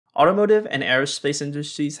Automotive and aerospace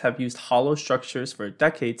industries have used hollow structures for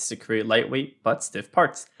decades to create lightweight but stiff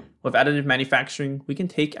parts. With additive manufacturing, we can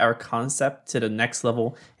take our concept to the next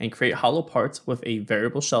level and create hollow parts with a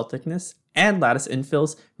variable shell thickness and lattice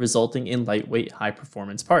infills, resulting in lightweight,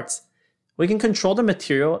 high-performance parts. We can control the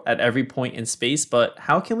material at every point in space, but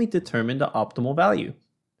how can we determine the optimal value?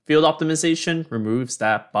 Field optimization removes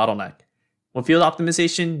that bottleneck. With field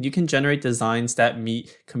optimization, you can generate designs that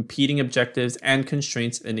meet competing objectives and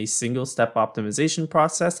constraints in a single-step optimization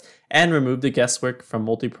process and remove the guesswork from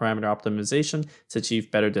multi-parameter optimization to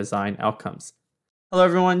achieve better design outcomes. Hello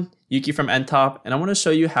everyone, Yuki from nTop, and I want to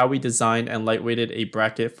show you how we designed and lightweighted a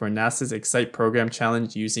bracket for NASA's Excite program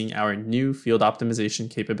challenge using our new field optimization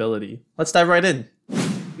capability. Let's dive right in.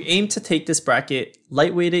 We aim to take this bracket,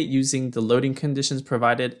 lightweight it using the loading conditions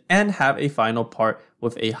provided, and have a final part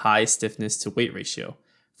with a high stiffness to weight ratio.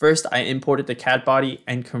 First, I imported the CAD body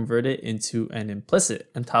and converted it into an implicit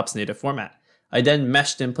in Intop's native format. I then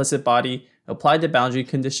meshed the implicit body, applied the boundary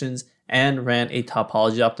conditions, and ran a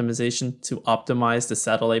topology optimization to optimize the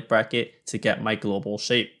satellite bracket to get my global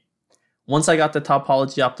shape. Once I got the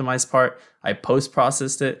topology optimized part, I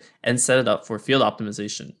post-processed it and set it up for field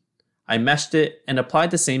optimization. I meshed it and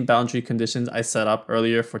applied the same boundary conditions I set up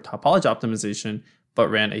earlier for topology optimization, but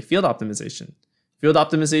ran a field optimization. Field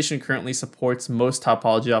optimization currently supports most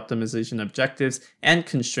topology optimization objectives and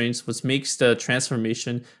constraints, which makes the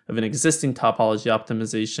transformation of an existing topology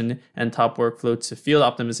optimization and nTop workflow to field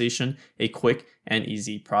optimization a quick and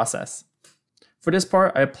easy process. For this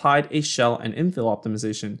part, I applied a shell and infill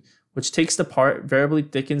optimization, which takes the part, variably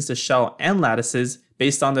thickens the shell and lattices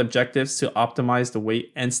based on the objectives to optimize the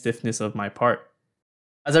weight and stiffness of my part.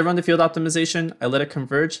 As I run the field optimization, I let it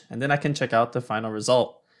converge, and then I can check out the final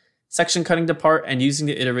result. Section cutting the part and using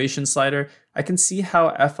the iteration slider, I can see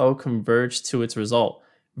how FO converged to its result,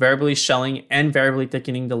 variably shelling and variably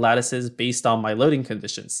thickening the lattices based on my loading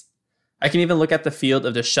conditions. I can even look at the field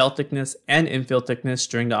of the shell thickness and infill thickness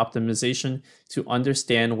during the optimization to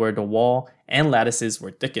understand where the wall and lattices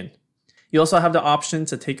were thickened. You also have the option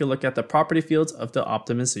to take a look at the property fields of the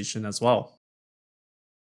optimization as well.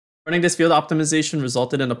 Running this field optimization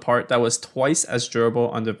resulted in a part that was twice as durable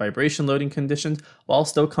under vibration loading conditions while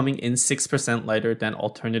still coming in 6% lighter than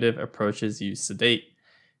alternative approaches used to date.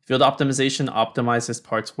 Field optimization optimizes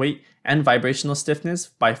parts weight and vibrational stiffness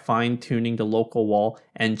by fine-tuning the local wall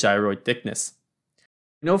and gyroid thickness.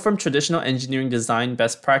 We know from traditional engineering design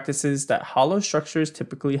best practices that hollow structures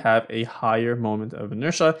typically have a higher moment of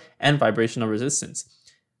inertia and vibrational resistance.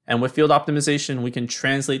 And with field optimization, we can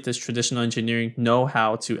translate this traditional engineering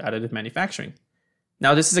know-how to additive manufacturing.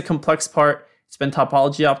 Now, this is a complex part. It's been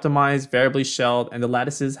topology optimized, variably shelled, and the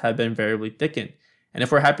lattices have been variably thickened. And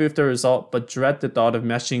if we're happy with the result but dread the thought of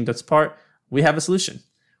meshing this part, we have a solution.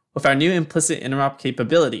 With our new implicit interop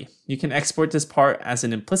capability, you can export this part as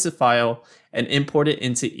an implicit file and import it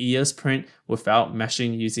into EOSPRINT without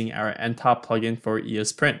meshing using our nTop plugin for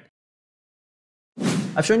EOSPRINT.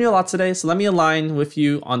 I've shown you a lot today, so let me align with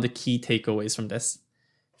you on the key takeaways from this.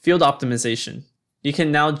 Field optimization. You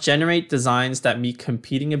can now generate designs that meet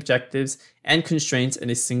competing objectives and constraints in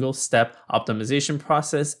a single-step optimization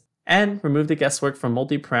process and remove the guesswork from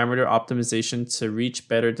multi-parameter optimization to reach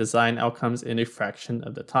better design outcomes in a fraction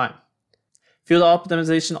of the time. Field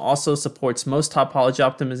optimization also supports most topology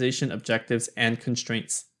optimization objectives and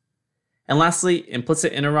constraints. And lastly,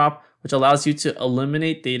 implicit interop, which allows you to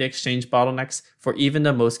eliminate data exchange bottlenecks for even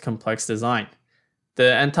the most complex design. The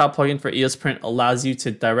nTop plugin for EOSPRINT allows you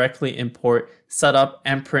to directly import, set up,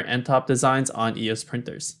 and print nTop designs on EOS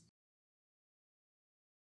printers.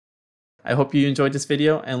 I hope you enjoyed this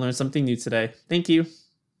video and learned something new today. Thank you. If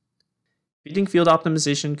you think field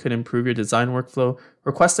optimization could improve your design workflow,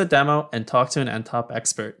 request a demo and talk to an nTop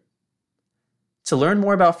expert. To learn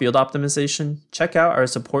more about field optimization, check out our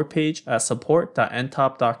support page at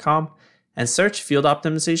support.ntop.com and search field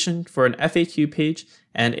optimization for an FAQ page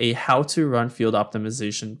and a how to run field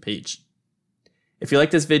optimization page. If you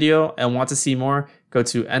like this video and want to see more, go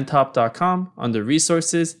to ntop.com under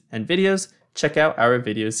resources and videos. Check out our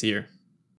videos here.